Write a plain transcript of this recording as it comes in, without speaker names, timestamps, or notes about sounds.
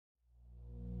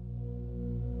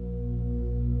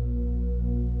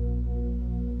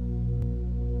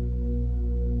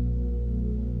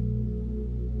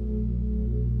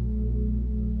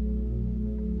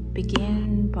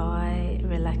Begin by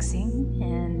relaxing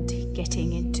and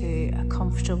getting into a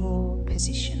comfortable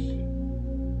position.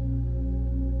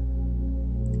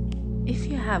 If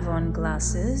you have on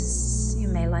glasses, you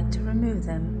may like to remove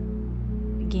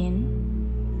them.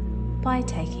 Begin by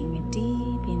taking a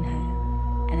deep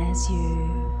inhale, and as you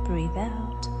breathe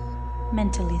out,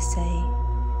 mentally say,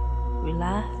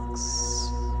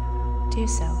 relax to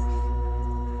yourself.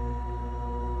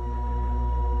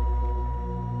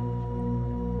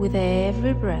 With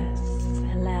every breath,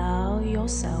 allow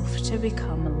yourself to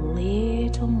become a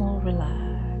little more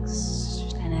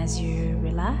relaxed. And as you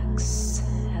relax,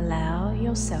 allow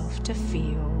yourself to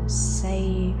feel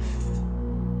safe,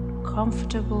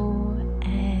 comfortable,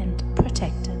 and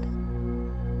protected.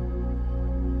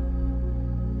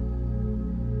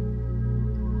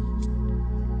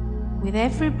 With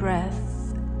every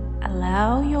breath,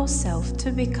 allow yourself to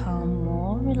become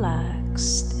more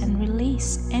relaxed and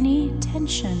release any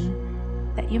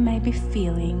tension that you may be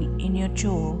feeling in your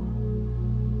jaw.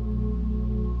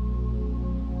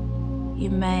 You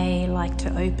may like to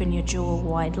open your jaw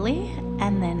widely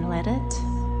and then let it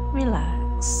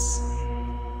relax.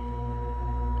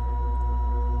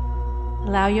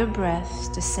 Allow your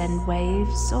breath to send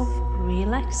waves of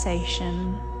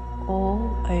relaxation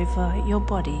all over your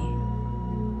body.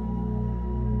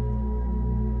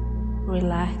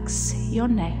 Relax your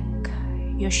neck,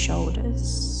 your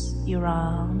shoulders, your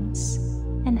arms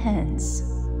and hands.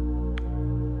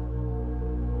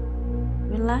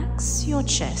 Relax your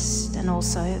chest and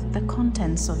also the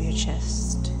contents of your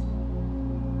chest,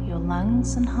 your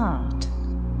lungs and heart.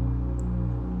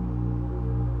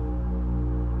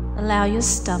 Allow your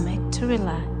stomach to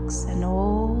relax and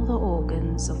all the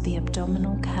organs of the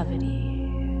abdominal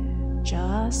cavity.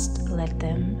 Just let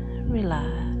them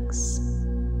relax.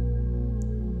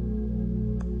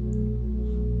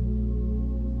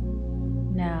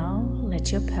 Now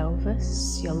let your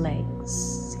pelvis, your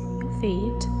legs, your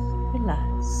feet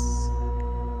relax.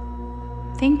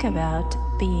 Think about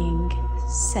being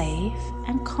safe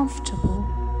and comfortable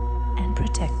and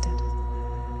protected.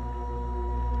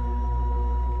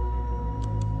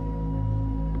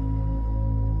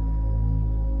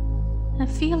 Now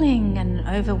feeling an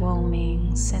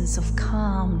overwhelming sense of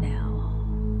calm now.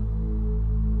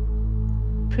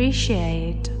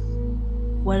 Appreciate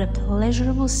what a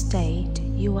pleasurable state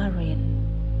you are in.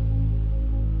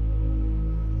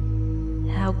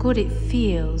 How good it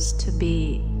feels to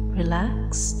be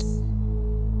relaxed,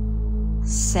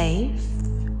 safe,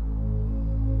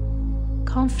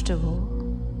 comfortable,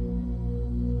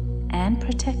 and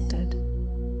protected.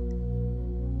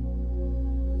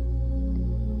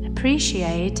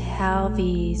 Appreciate how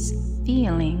these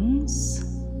feelings,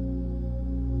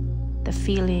 the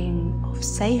feeling of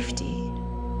safety,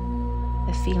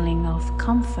 the feeling of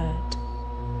comfort,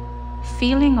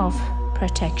 feeling of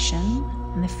protection,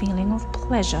 and the feeling of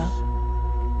pleasure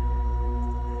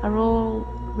are all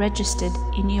registered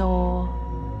in your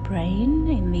brain,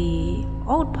 in the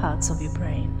old parts of your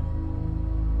brain.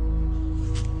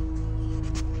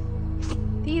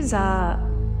 These are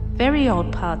very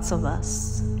old parts of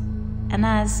us, and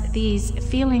as these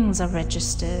feelings are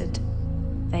registered,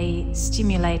 they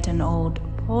stimulate an old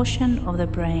portion of the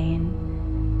brain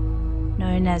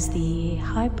known as the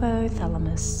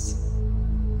hypothalamus.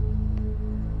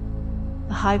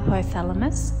 The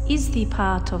hypothalamus is the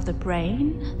part of the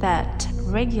brain that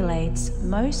regulates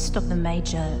most of the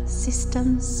major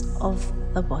systems of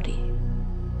the body.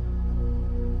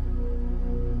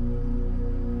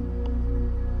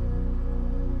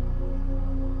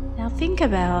 Now think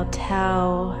about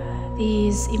how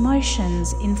these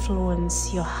emotions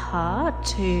influence your heart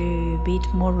to beat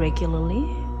more regularly,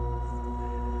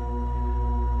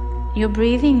 your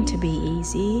breathing to be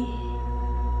easy,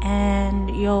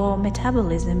 and your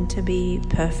metabolism to be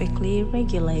perfectly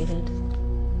regulated.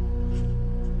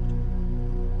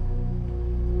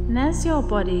 And as your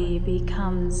body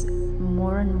becomes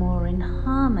more and more in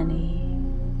harmony,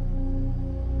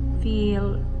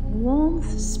 feel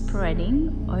warmth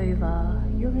spreading over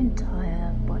your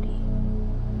entire body.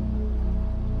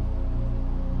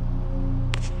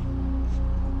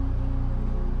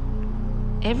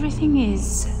 Everything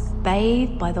is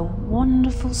bathed by the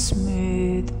wonderful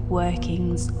smooth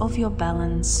workings of your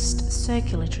balanced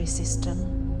circulatory system.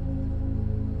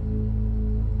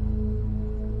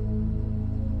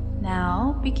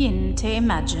 Now begin to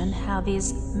imagine how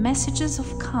these messages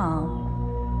of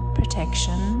calm,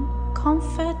 protection,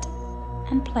 comfort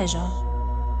and pleasure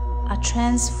are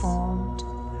transformed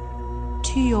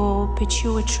to your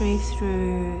pituitary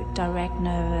through direct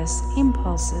nervous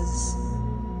impulses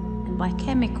and by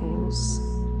chemicals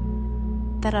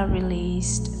that are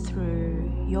released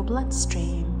through your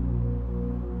bloodstream.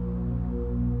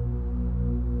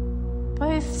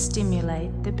 Both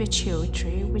stimulate the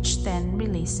pituitary, which then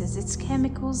releases its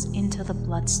chemicals into the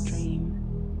bloodstream.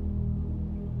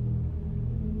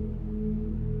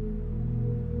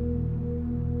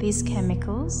 These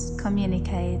chemicals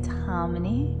communicate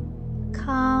harmony,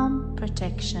 calm,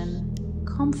 protection,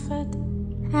 comfort,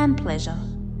 and pleasure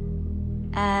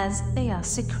as they are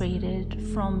secreted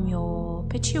from your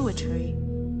pituitary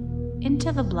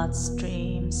into the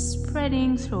bloodstream,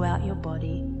 spreading throughout your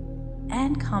body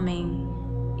and coming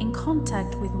in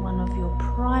contact with one of your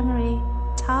primary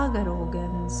target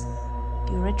organs,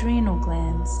 your adrenal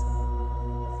glands.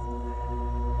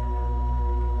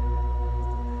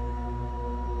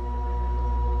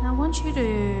 Now I want you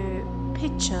to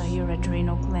picture your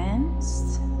adrenal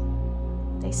glands.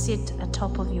 They sit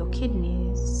atop of your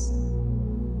kidneys.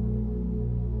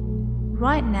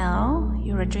 Right now,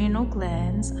 your adrenal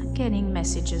glands are getting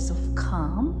messages of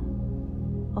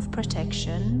calm, of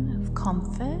protection, of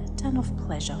comfort, and of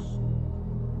pleasure.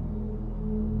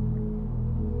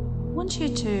 I want you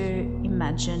to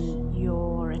imagine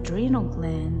your adrenal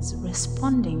glands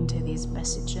responding to these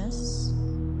messages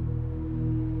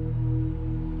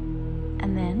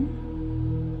and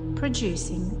then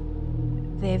producing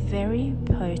their very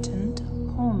potent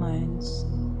hormones,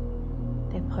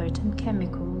 their potent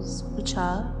chemicals which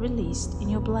are released in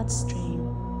your bloodstream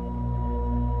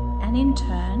and in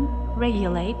turn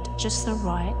regulate just the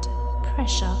right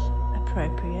pressure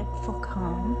appropriate for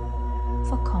calm,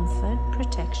 for comfort,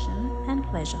 protection, and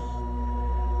pleasure.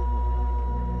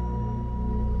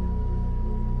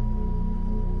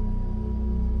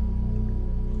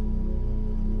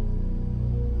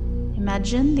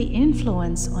 Imagine the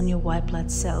influence on your white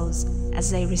blood cells as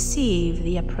they receive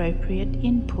the appropriate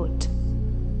input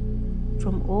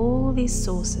from all these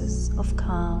sources of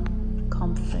calm,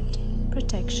 comfort,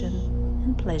 protection,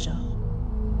 and pleasure.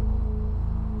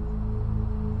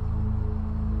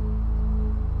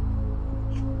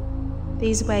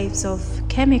 These waves of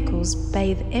chemicals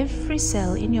bathe every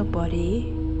cell in your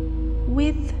body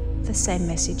with the same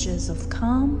messages of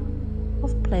calm,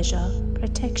 of pleasure,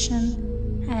 protection,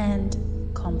 and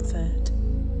comfort.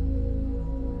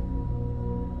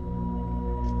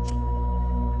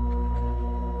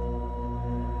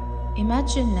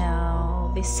 Imagine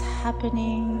now this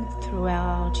happening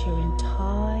throughout your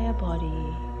entire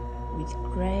body with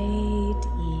great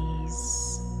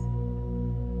ease.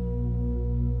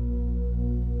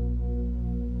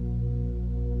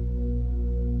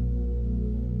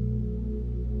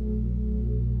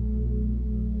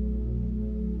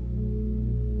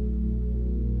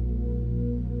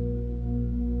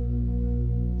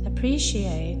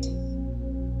 Appreciate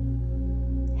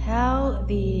how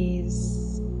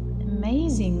these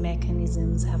amazing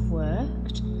mechanisms have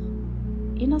worked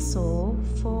in us all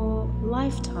for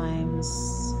lifetimes.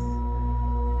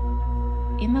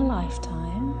 In the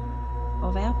lifetime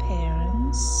of our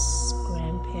parents,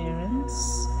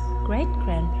 grandparents,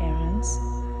 great-grandparents,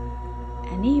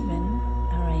 and even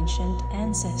our ancient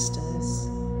ancestors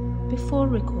before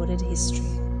recorded history.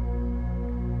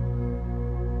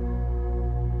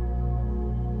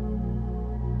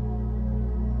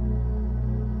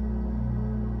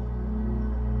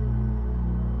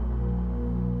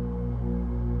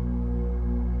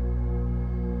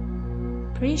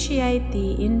 Appreciate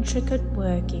the intricate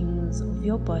workings of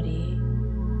your body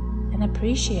and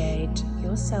appreciate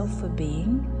yourself for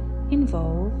being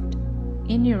involved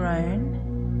in your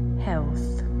own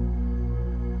health.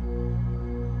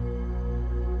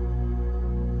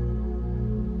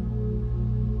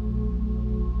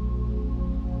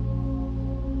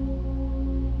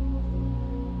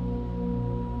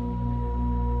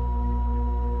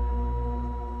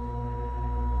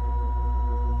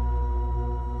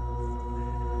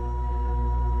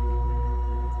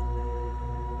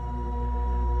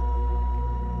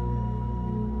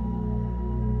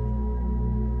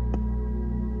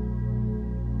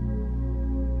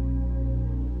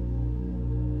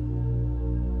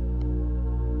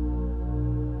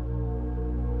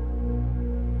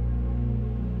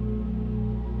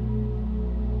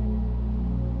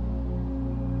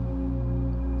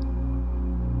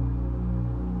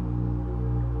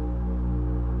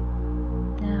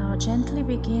 Gently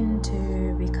begin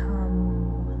to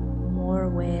become more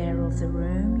aware of the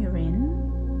room you're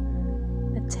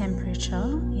in, the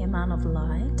temperature, the amount of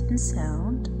light and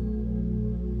sound.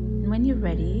 And when you're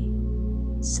ready,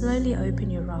 slowly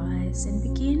open your eyes and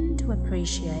begin to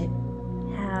appreciate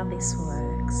how this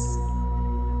works.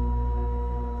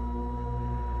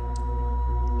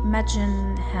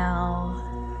 Imagine how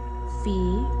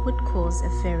fear would cause a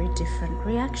very different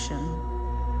reaction.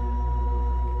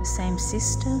 The same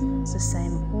systems, the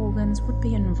same organs would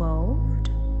be involved,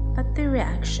 but the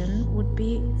reaction would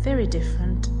be very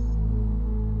different.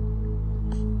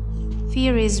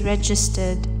 Fear is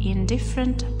registered in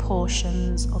different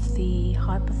portions of the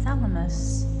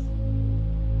hypothalamus,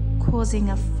 causing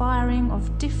a firing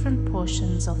of different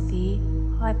portions of the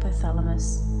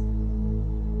hypothalamus,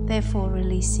 therefore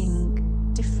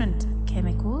releasing different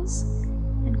chemicals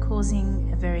and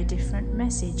causing a very different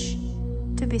message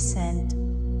to be sent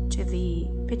to the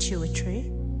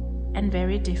pituitary, and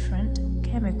very different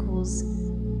chemicals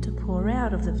to pour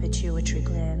out of the pituitary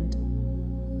gland.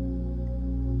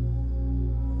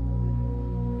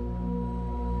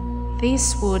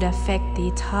 This would affect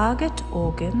the target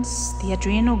organs, the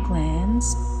adrenal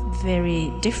glands,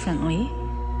 very differently,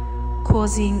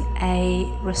 causing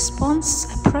a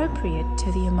response appropriate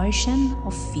to the emotion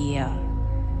of fear.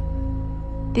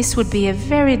 This would be a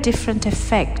very different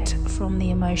effect from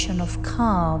the emotion of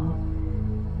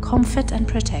calm, comfort and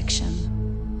protection.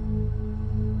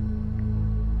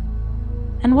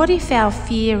 And what if our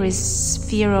fear is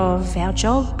fear of our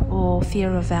job, or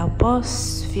fear of our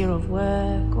boss, fear of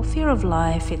work, or fear of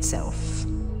life itself?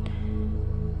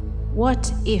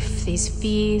 What if these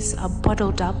fears are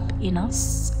bottled up in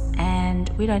us and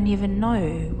we don't even know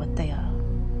what they are?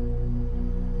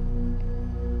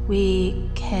 We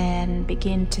can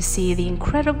begin to see the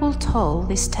incredible toll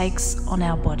this takes on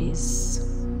our bodies.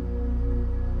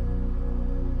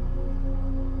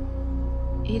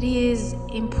 It is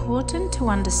important to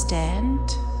understand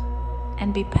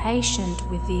and be patient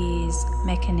with these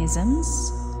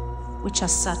mechanisms, which are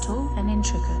subtle and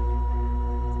intricate.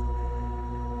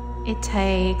 It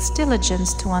takes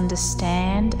diligence to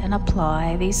understand and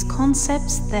apply these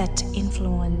concepts that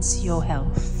influence your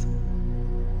health.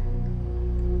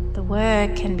 The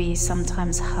work can be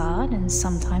sometimes hard and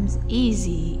sometimes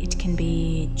easy. It can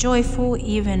be joyful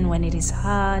even when it is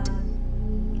hard,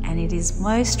 and it is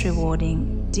most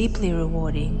rewarding, deeply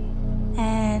rewarding,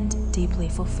 and deeply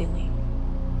fulfilling.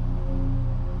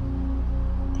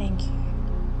 Thank you.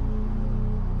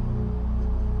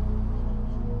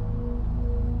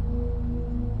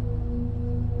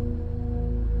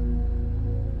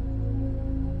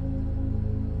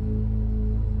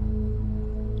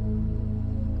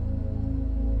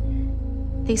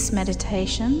 This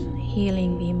meditation,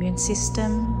 Healing the Immune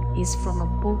System, is from a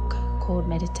book called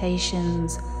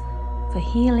Meditations for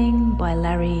Healing by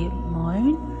Larry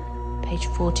Moan, page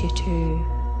 42,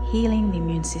 Healing the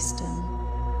Immune System.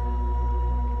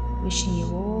 Wishing you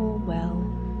all well,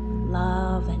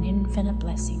 love and infinite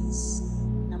blessings.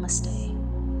 Namaste.